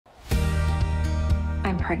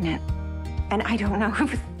pregnant. And I don't know who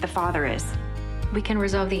the father is. We can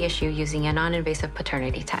resolve the issue using a non-invasive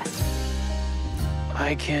paternity test.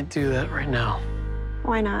 I can't do that right now.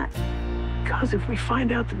 Why not? Because if we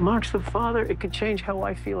find out that Mark's the father, it could change how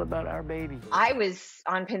I feel about our baby. I was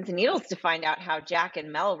on pins and needles to find out how Jack and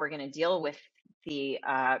Mel were going to deal with the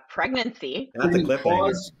pregnancy. That's a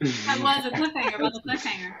cliffhanger. That was a cliffhanger about the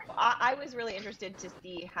cliffhanger. I was really interested to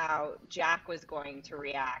see how Jack was going to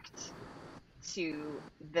react to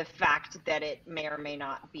the fact that it may or may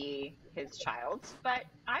not be his child, but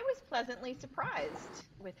I was pleasantly surprised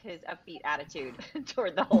with his upbeat attitude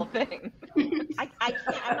toward the whole thing.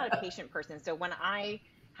 I'm not a patient person, so when I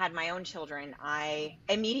had my own children, I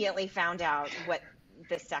immediately found out what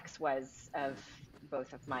the sex was of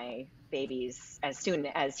both of my babies as soon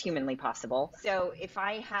as humanly possible. So if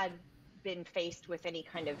I had been faced with any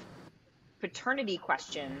kind of paternity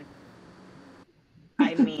question,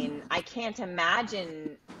 I mean, I can't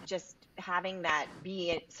imagine just having that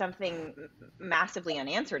be something massively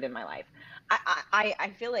unanswered in my life.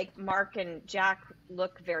 I feel like Mark and Jack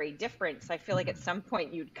look very different, so I feel like at some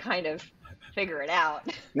point you'd kind of figure it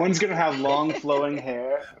out. One's going to have long flowing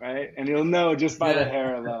hair, right? And you'll know just by the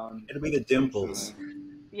hair alone. It'll be the dimples.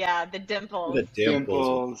 Yeah, the dimples. The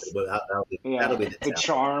dimples. That'll be the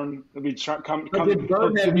charm. It'll be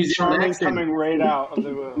charming coming right out of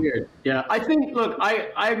the womb. Weird. Yeah, I think, look,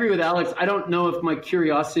 I agree with Alex. I don't know if my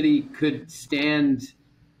curiosity could stand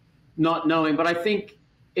not knowing, but I think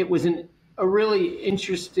it was a really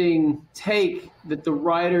interesting take that the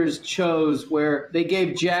writers chose where they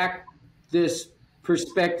gave Jack this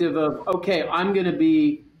perspective of, okay, I'm going to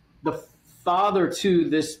be the father to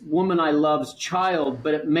this woman I love's child,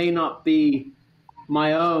 but it may not be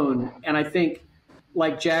my own. And I think,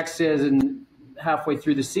 like Jack says, and halfway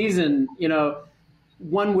through the season, you know,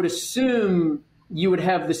 one would assume you would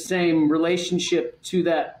have the same relationship to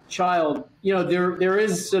that child. You know, there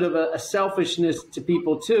is sort of a selfishness to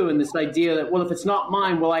people too, and this idea that, well, if it's not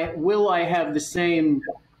mine, will I have the same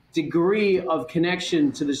degree of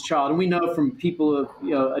connection to this child? And we know from people who have, you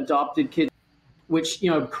know, adopted kids, which,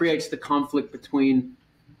 you know, creates the conflict between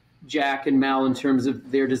Jack and Mel in terms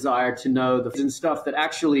of their desire to know and stuff, that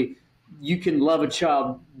actually you can love a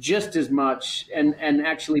child just as much, and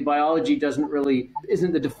actually biology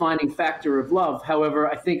isn't the defining factor of love.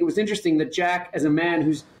 However, I think it was interesting that Jack, as a man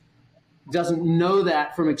who doesn't know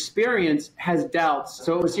that from experience, has doubts.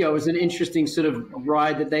 So it was an interesting sort of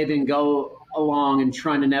ride that they then go along and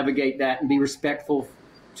trying to navigate that and be respectful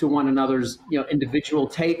to one another's, you know, individual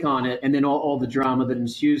take on it, and then all the drama that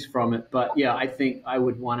ensues from it. But yeah, I think I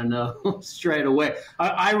would want to know straight away.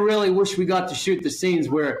 I really wish we got to shoot the scenes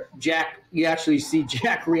where you actually see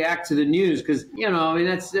Jack react to the news, because, you know, I mean,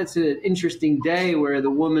 that's an interesting day where the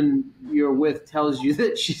woman you're with tells you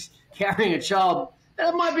that she's carrying a child.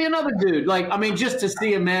 That might be another dude. Like, I mean, just to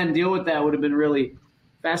see a man deal with that would have been really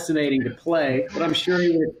fascinating to play. But I'm sure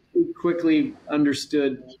he quickly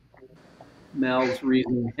understood Mel's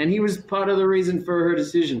reason, and he was part of the reason for her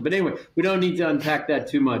decision. But anyway, we don't need to unpack that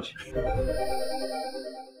too much.